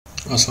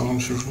अस्सलाम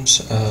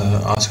स्टूडेंट्स,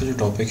 आज का जो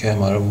टॉपिक है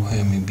हमारा वो है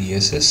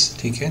अमीबियासिस।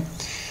 ठीक है,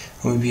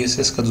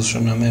 अमीबियासिस का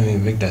दूसरा नाम है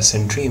अमीबिक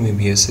डायसेंट्री,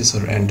 अमीबियासिस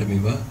और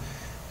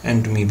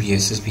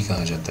एंडोमीबियासिस भी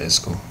कहा जाता है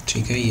इसको।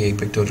 ठीक है, ये एक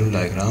पिक्टोरियल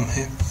डायग्राम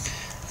है,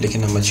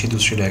 लेकिन हम अच्छी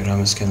दूसरी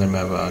डायग्राम इसके अंदर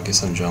मैं अब आगे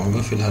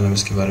समझाऊंगा। फ़िलहाल हम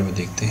इसके बारे में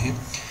देखते हैं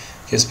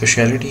कि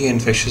स्पेशलिटी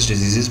इन्फेक्शियस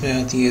डिजीज़ में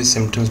आती है।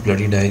 Symptoms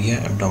bloody diarrhoea,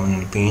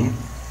 abdominal pain,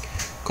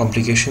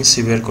 complication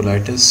severe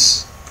colitis,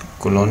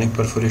 colonic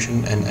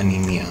perforation and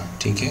anaemia.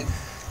 ठीक है,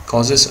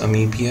 causes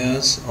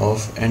अमीबियाज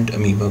of and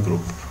amoeba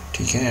group.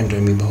 ठीक है, एंड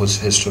अमीबा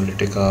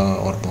हिस्टोलिटिका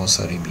और बहुत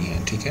सारी भी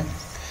हैं। ठीक है,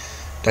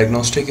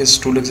 diagnostic is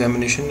stool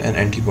examination and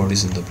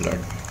antibodies in the blood.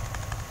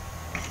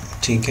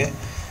 ठीक है,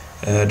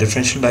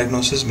 डिफरेंशियल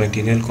डायग्नोसिस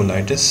बैक्टीरियल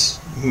कोलाइटिस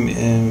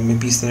में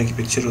भी इस तरह की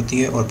पिक्चर होती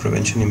है, और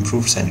prevention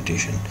improve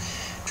sanitation.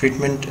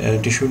 Treatment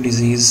tissue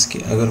disease की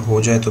अगर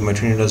हो जाए तो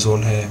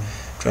मेट्रोनिडाजोल है,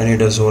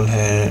 ट्राइनिडाजोल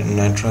है,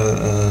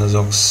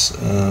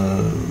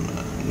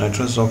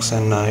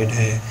 नाइट्रोजॉक्सानाइड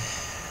है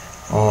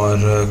और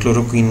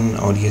क्लोरोक्विन,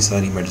 और ये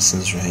सारी मेडिसिन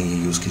जो हैं ये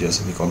यूज़ की जा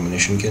सकती है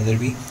कॉम्बिनेशन के अंदर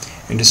भी।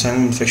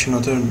 इंटेस्टाइनल इन्फेक्शन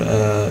होता है,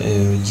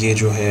 ये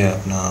जो है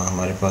अपना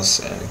हमारे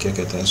पास क्या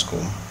कहते हैं इसको,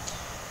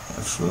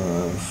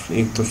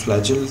 एक तो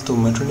फ्लैजिल तो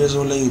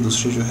मेट्रोनिडाजोल है, ये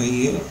दूसरी जो है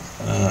ये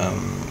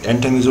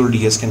एंटामिजोल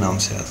डीएस के नाम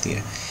से आती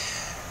है।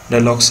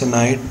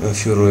 डाइलॉक्सानाइड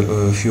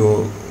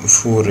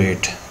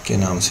फ्यूरेट के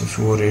नाम से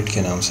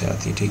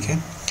आती है। ठीक है,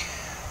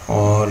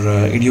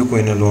 और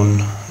इडियोक्विनोलोन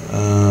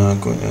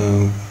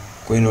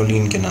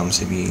क्विनोलिन के नाम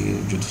से भी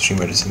जो दूसरी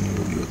मेडिसिन है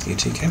वो भी होती है।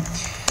 ठीक है,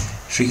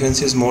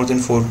 frequency is more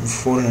than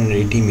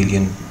 480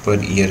 million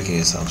per year के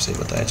हिसाब से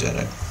बताया जा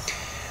रहा है।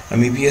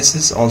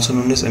 Amoebiasis, also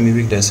known as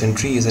amoebic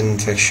dysentery, is an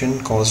infection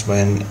caused by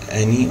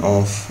any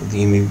of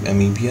the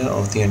amoebia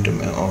of the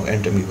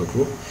entamoeba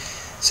group.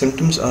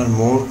 Symptoms are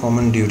more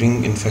common during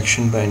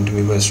infection by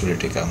Entamoeba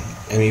histolytica.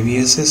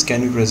 Amoebiasis can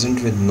be present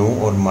with no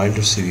or mild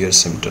to severe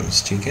symptoms.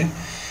 ठीक है,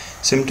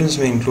 symptoms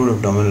may include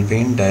abdominal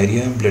pain,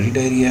 diarrhea, bloody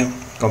diarrhea.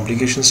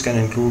 Complications can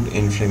include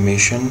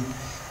inflammation,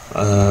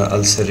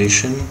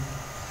 ulceration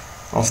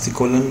of the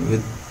colon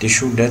with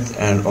tissue death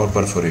and or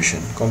perforation.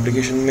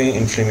 Complication में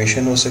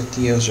inflammation हो सकती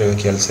है, उस जगह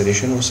की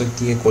ulceration हो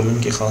सकती है कोलन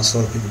की, ख़ास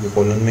तौर पे क्योंकि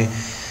कोलन में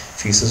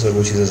फीसस और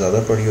वो चीज़ें ज़्यादा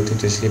पड़ी होती हैं,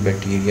 तो इसलिए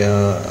बैक्टीरिया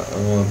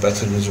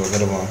पैथोजेंस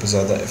वगैरह वहाँ पे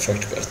ज़्यादा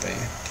इफेक्ट करते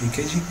हैं। ठीक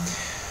है जी,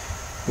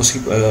 उसकी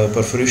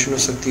परफोरेशन हो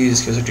सकती है,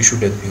 जिसकी वजह से टिश्यू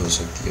डेथ भी हो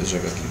सकती है उस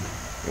जगह की,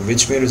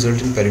 विच में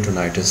रिजल्ट इन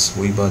पेरिटोनाइटिस।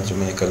 वही बात जो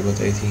मैंने कल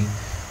बताई थी,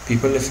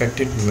 पीपल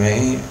अफेक्टेड में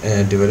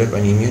develop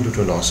anaemia due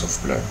to loss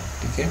of blood.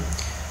 ठीक है,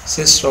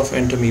 cysts of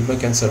entamoeba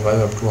can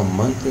survive up to a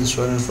month in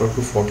soil and for up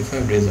to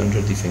 45 days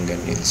under the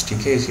fingernails.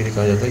 ठीक है, इसीलिए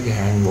कहा जाता है कि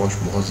हैंड वॉश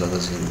बहुत ज़्यादा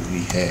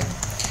ज़रूरी है।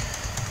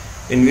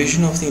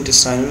 Invasion of the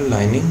intestinal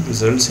lining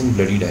results in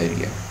bloody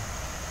diarrhea.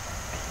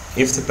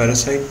 If the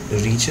parasite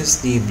reaches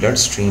the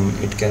bloodstream,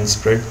 it can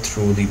spread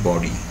through the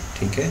body.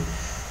 ठीक है,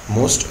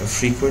 most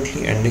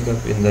frequently ending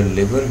up in the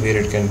liver where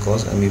it can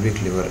cause amoebic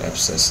liver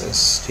abscesses.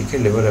 ठीक है,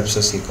 liver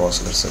abscess ये cause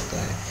कर सकता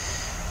है।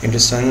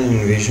 Intestinal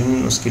invasion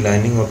उसकी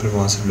lining और फिर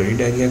वहाँ से ब्लडी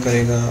डायरिया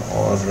करेगा,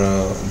 और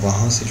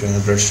वहाँ से जो है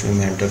ब्लड स्ट्रीम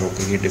में एंटर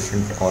होकर ये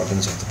different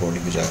organs of the body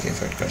को जाके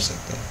इफेक्ट कर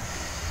सकता है।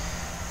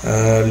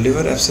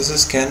 Liver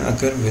एब्सेसेस can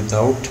occur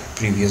without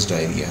previous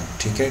diarrhoea.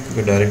 ठीक है,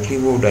 क्योंकि डायरेक्टली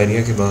वो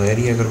डायरिया के बगैर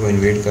ही अगर वो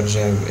इन्वेड कर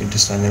जाए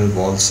इंटेस्टाइनल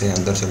वॉल से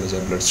अंदर चले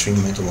जाए ब्लड स्ट्रीम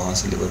में, तो वहाँ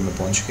से लिवर में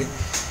पहुँच के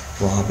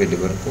वहाँ पे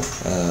लिवर को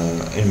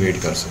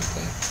इन्वेड कर सकता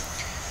है।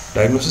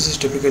 Diagnosis is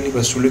typically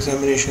bye stool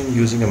examination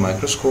using a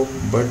microscope,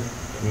 but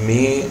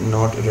may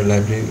not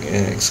reliably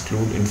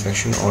exclude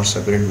infection or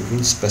separate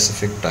between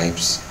specific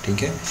types.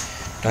 ठीक है,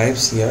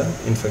 types या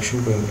infection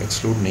को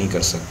exclude नहीं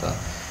कर सकता।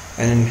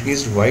 An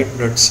increased white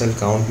blood cell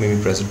count may be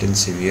present in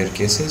severe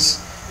cases.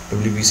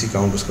 WBC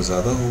count उसका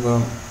ज़्यादा होगा।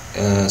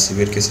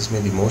 Severe cases में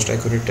the most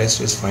accurate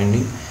test is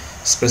finding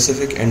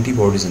specific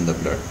antibodies in the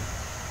blood,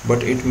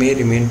 but it may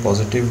remain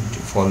positive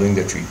following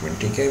the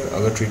treatment. ठीक है,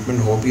 अगर treatment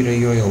हो भी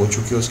रही हो या हो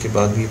चुकी हो उसके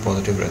बाद भी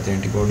positive रहते हैं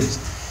एंटीबॉडीज़,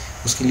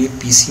 उसके लिए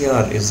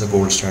PCR is the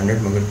gold standard,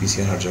 मगर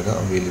PCR हर जगह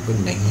अवेलेबल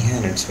नहीं है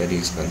एंड इट्स वेरी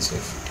एक्सपेंसिव।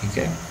 ठीक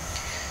है,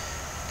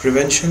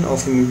 prevention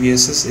of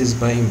amoebiasis is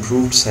by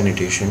improved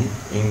sanitation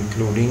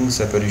including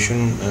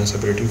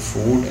separating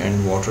food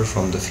and water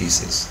from the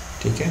faeces.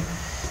 ठीक है,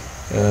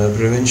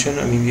 प्रिवेंशन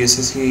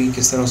अमीबियासिस की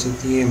किस तरह हो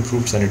सकती है,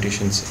 इम्प्रूव्ड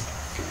सैनिटेशन से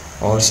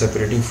और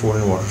separating food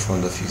and water from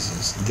the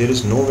faeces. There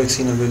is no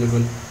vaccine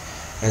available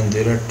and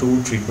there are 2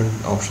 treatment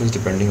options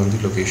depending on the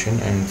location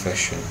and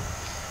infection.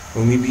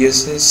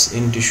 Amoebiasis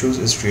in tissues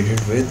is treated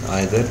with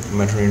either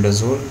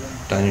metronidazole,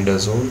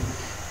 tinidazole,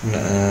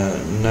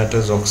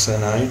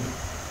 nitazoxanide,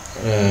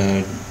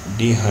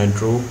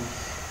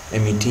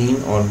 dihydroamidine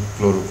or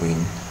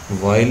chloroquine.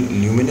 While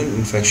luminal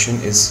infection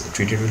is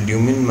treated with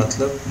lumin,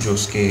 मतलब जो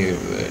उसके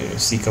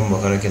caecum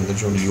वगैरह के अंदर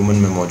जो lumen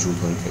में मौजूद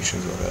हो इन्फेक्शन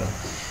वगैरह।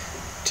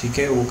 ठीक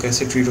है, वो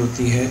कैसे ट्रीट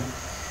होती है,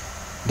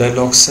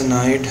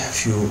 डाइलॉक्सानाइड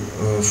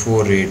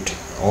फ्यूरेट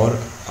और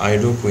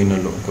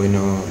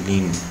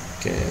आइडोक्विनोलिन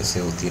कैसे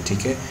होती है। ठीक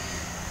है,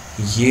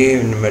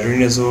 ये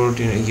मेट्रोनिडाजोल,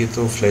 ये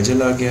तो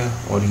फ्लैजिल आ गया,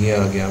 और ये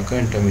आ गया आपका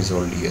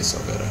एंटामिजोल डीएस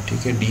वगैरह। ठीक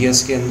है,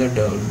 डीएस के अंदर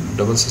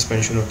डबल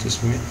सस्पेंशन होती है,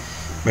 उसमें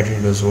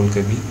मेट्रोनिडाज़ोल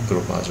का भी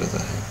ग्रुप आ जाता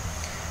है।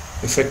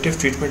 Effective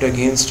treatment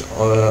against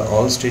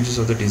all stages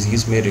of the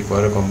disease में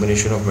require a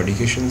combination of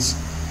medications.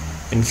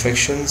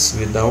 Infections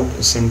without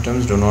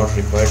symptoms do not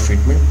require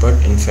treatment,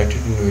 but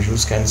infected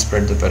individuals can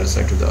spread the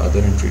parasite to the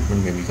other and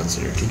treatment may be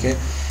considered। ठीक है,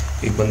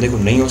 एक बंदे को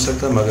नहीं हो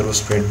सकता मगर वो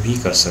स्प्रेड भी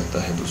कर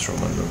सकता है दूसरों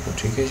बंदों को।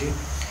 ठीक है जी।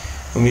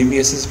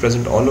 Amoebiasis is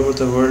present all over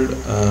the world,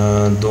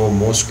 though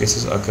most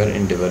cases occur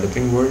in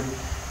developing world.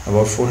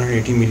 About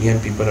 480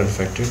 million people are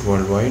affected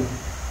worldwide,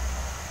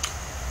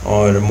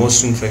 और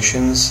most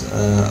infections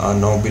are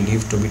now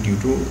believed to be due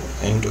to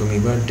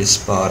Amoeba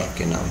dispar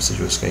के नाम से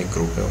जो इसका एक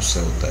group है उससे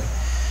होता है।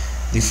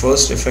 The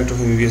first effect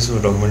of amoebiasis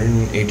was documented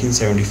in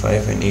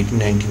 1875 and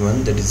 1891.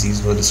 The disease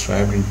was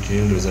described in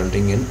detail,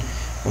 resulting in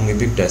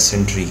amoebic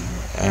dysentery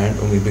and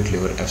amoebic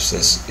liver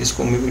abscess।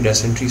 इसको amoebic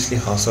dysentery इसलिए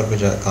खास तौर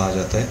पर कहा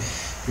जाता है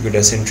क्योंकि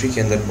dysentery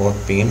के अंदर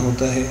बहुत पेन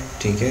होता है।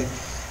 ठीक है,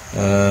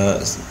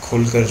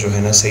 खुलकर जो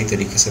है ना सही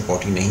तरीके से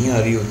पॉटी नहीं आ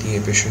रही होती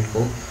है पेशेंट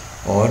को,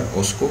 और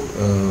उसको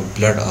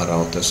ब्लड आ रहा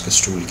होता है उसके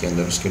स्टूल के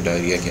अंदर, उसके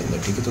डायरिया के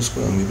अंदर। ठीक है, तो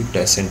उसको amoebic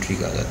dysentery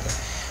कहा जाता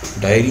है।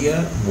 डायरिया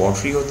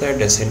वाटरी होता है,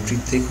 डेसेंट्री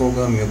थिक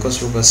होगा, म्यूकस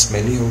होगा,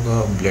 स्मेली होगा,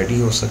 ब्लडी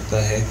हो सकता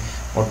है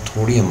और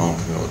थोड़ी अमाउंट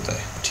में होता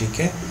है। ठीक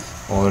है,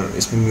 और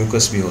इसमें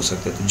म्यूकस भी हो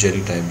सकता है, तो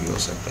जेली टाइप भी हो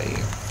सकता है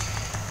ये।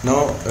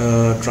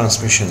 नाउ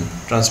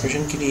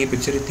ट्रांसमिशन के लिए ये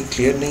पिक्चर इतनी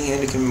क्लियर नहीं है,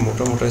 लेकिन मैं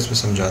मोटा मोटा इसमें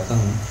समझाता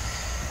हूँ।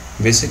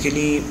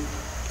 बेसिकली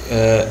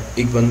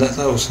एक बंदा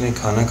था, उसने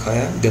खाना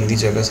खाया, गंदी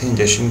जगह से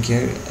इंजेक्शन किया,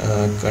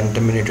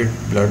 कंटेमिनेटेड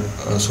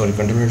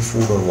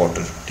फूड और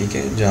वाटर। ठीक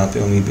है, जहाँ पे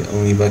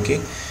अमीबा के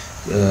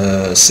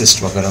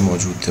सिस्ट वगैरह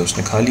मौजूद थे,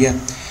 उसने खा लिया।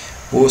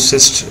 वो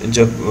सिस्ट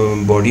जब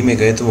बॉडी में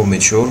गए तो वो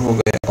मैच्योर हो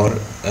गए, और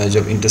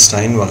जब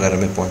इंटेस्टाइन वगैरह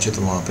में पहुँचे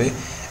तो वहाँ पे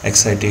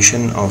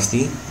एक्साइटेशन ऑफ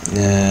दी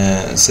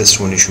सिस्ट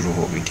होनी शुरू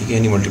हो गई। ठीक है,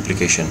 यानी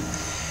मल्टीप्लिकेशन।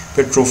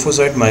 फिर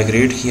ट्रोफोसाइट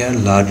माइग्रेट किया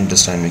लार्ज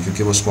इंटेस्टाइन में,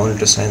 क्योंकि वो स्मॉल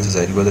इंटेस्टाइन से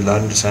ज़ाहिर बात है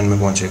लार्ज इंटेस्टाइन में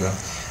पहुँचेगा।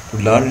 तो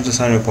लार्ज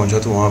इंटेस्टाइन में पहुँचा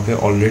तो वहाँ पे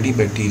ऑलरेडी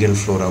बैक्टीरियल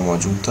फ्लोरा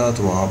मौजूद था,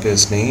 तो वहाँ पे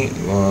इसने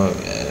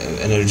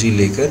एनर्जी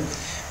लेकर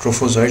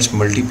ट्रोफोसाइट्स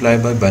मल्टीप्लाई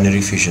बाय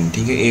बाइनरी फिशन।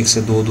 ठीक है, 1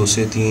 से 2, 2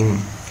 से 3,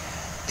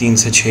 3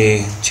 से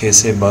 6, 6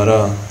 से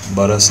 12,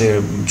 12 से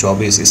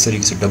 24, इस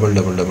तरीके से डबल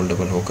डबल डबल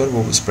डबल होकर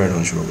वो स्प्रेड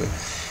होने शुरू हो गए।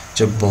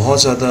 जब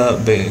बहुत ज़्यादा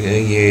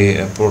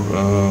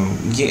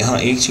ये हाँ,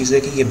 एक चीज़ है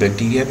कि ये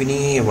बैक्टीरिया भी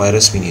नहीं है, ये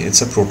वायरस भी नहीं है,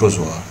 इट्स अ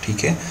प्रोटोजोआ।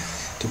 ठीक है,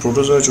 तो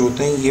प्रोटोजोआ जो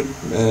होते हैं ये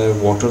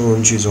वाटर और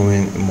उन चीज़ों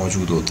में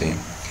मौजूद होते हैं,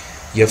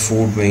 या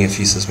फूड में या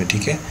फीसस में।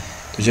 ठीक है,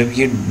 तो जब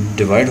ये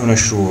डिवाइड होना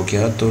शुरू हो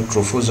गया तो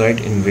trophocyte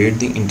invade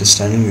the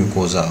intestinal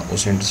mucosa,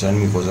 उसने इंटेस्टाइनल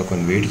म्यूकोजा को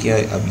इन्वेड किया।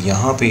 अब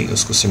यहाँ पे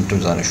उसको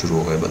सिम्टम्स आने शुरू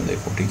हो गए बंदे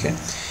को। ठीक है,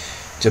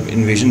 जब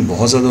इन्वेजन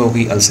बहुत ज़्यादा हो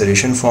गई,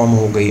 अल्सरेशन फॉर्म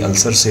हो गई,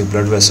 अल्सर से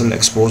ब्लड वेसल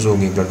एक्सपोज हो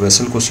गई, ब्लड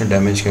वेसल को उसने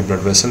डैमेज किया,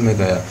 ब्लड वेसल में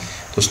गया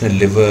तो उसने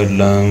लिवर,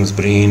 लंग्स,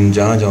 ब्रेन,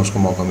 जहाँ जहाँ उसको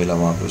मौका मिला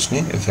वहाँ पे उसने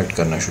इफेक्ट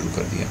करना शुरू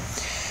कर दिया।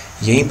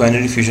 यही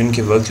बाइनरी फ्यूजन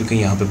के वक्त क्योंकि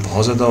यहाँ पे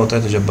बहुत ज़्यादा होता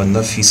है, तो जब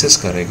बंदा फीसस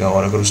करेगा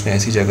और अगर उसने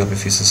ऐसी जगह पे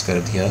फीसस कर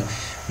दिया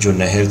जो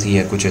नहर थी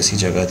या कुछ ऐसी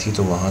जगह थी,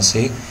 तो वहाँ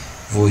से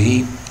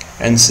वही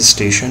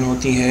एनसिस्टेशन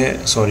होती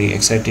है, सॉरी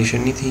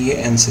एक्साइटेशन नहीं थी, ये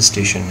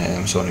एनसिस्टेशन है, I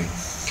am sorry,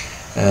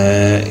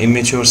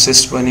 immature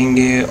cyst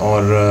बनेंगे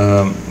और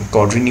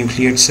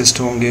क्वाड्रीन्यूक्लिएट सिस्ट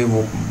होंगे,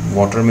 वो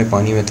वाटर में,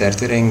 पानी में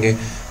तैरते रहेंगे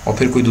और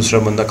फिर कोई दूसरा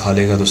बंदा खा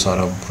लेगा तो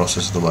सारा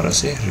प्रोसेस दोबारा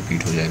से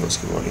रिपीट हो जाएगा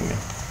उसकी बॉडी में।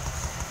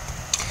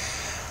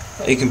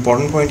 एक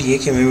इम्पॉर्टेंट पॉइंट ये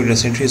कि amoebic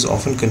dysentery is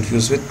often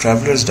confuse with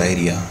travellers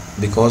diarrhoea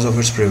because of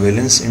its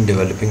prevalence in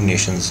developing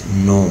Nations.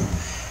 No,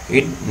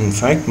 it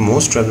in fact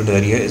most traveller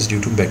diarrhoea is due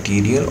to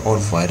bacterial और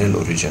वायरल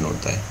ओरिजिन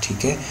होता है।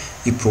 ठीक है,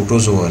 ये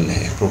प्रोटोजोअल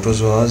है,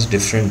 प्रोटोजोआज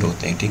डिफरेंट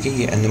होते हैं। ठीक है,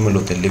 ये एनिमल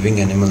होते हैं, लिविंग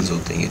एनिमल्स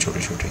होते हैं ये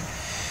छोटे छोटे।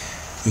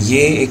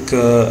 ये एक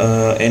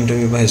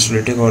एंटीमीबा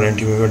हिस्टोलिटिक और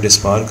एंटीमीबा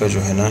डिस्पार का जो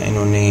है ना,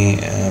 इन्होंने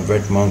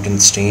wait mountain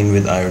stand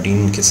with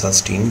iodine के साथ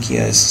स्टेन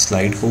किया इस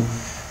स्लाइड को,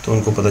 तो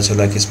उनको पता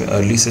चला कि इसमें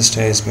अर्ली सिस्ट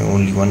है, इसमें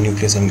only 1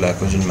 nucleus and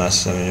glycogen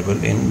mass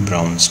available in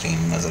brown stand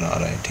नज़र आ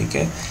रहा है। ठीक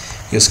है,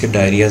 ये उसके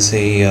डायरिया से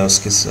या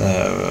उसके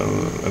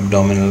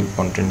एब्डोमिनल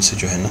कंटेंट से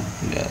जो है ना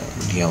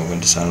लिया होगा,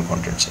 इंटेस्टाइनल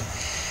कंटेंट से।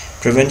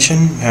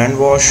 Prevention, hand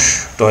wash,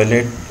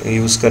 toilet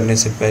use करने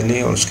से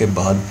पहले और उसके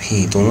बाद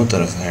भी दोनों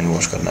तरफ हैंड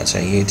वॉश करना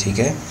चाहिए। ठीक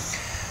है,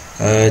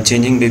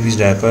 चेंजिंग बेबीज़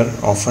डायपर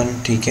ऑफन।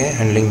 ठीक है,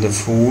 हैंडलिंग द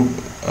फूड,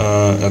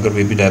 अगर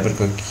बेबी डायपर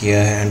का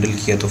किया है, हैंडल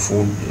किया तो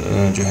फूड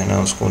जो है ना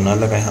उसको ना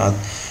लगाएं हाथ।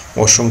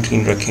 वॉशरूम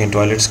क्लीन रखें,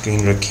 टॉयलेट्स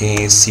क्लीन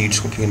रखें, सीट्स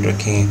को क्लीन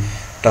रखें,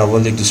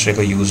 टॉवल एक दूसरे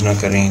का यूज़ ना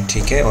करें।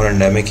 ठीक है, और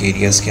एंडेमिक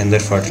एरियाज़ के अंदर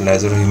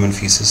फर्टिलाइज़र और ह्यूमन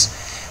फीसेस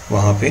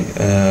वहाँ पे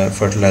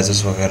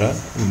फर्टिलाइज़र्स वगैरह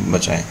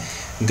बचाएं।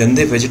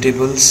 गंदे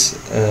वेजिटेबल्स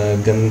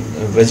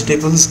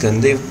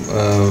गंदे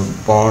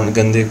पॉन्ड,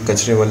 गंदे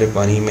कचरे वाले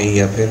पानी में,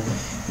 या फिर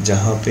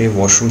जहाँ पे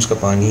वॉशरूम्स का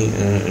पानी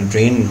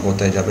ड्रेन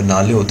होता है, जहाँ पे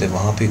नाले होते हैं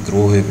वहाँ पे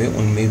ग्रो हुए हुए,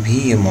 उनमें भी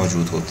ये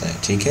मौजूद होता है।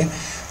 ठीक है,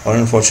 और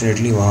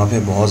अनफॉर्चुनेटली वहाँ पे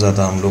बहुत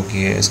ज़्यादा हम लोग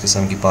ये इस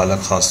किस्म की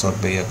पालक ख़ास तौर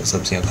पे या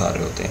सब्जियाँ खा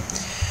रहे होते हैं।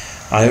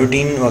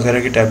 आयोडीन वगैरह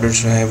के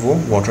टैबलेट्स जो हैं वो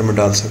वाटर में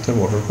डाल सकते हैं,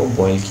 वाटर को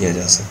बॉयल किया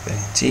जा सकता है।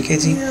 ठीक है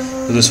जी,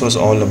 तो this was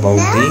all about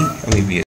the amoebae.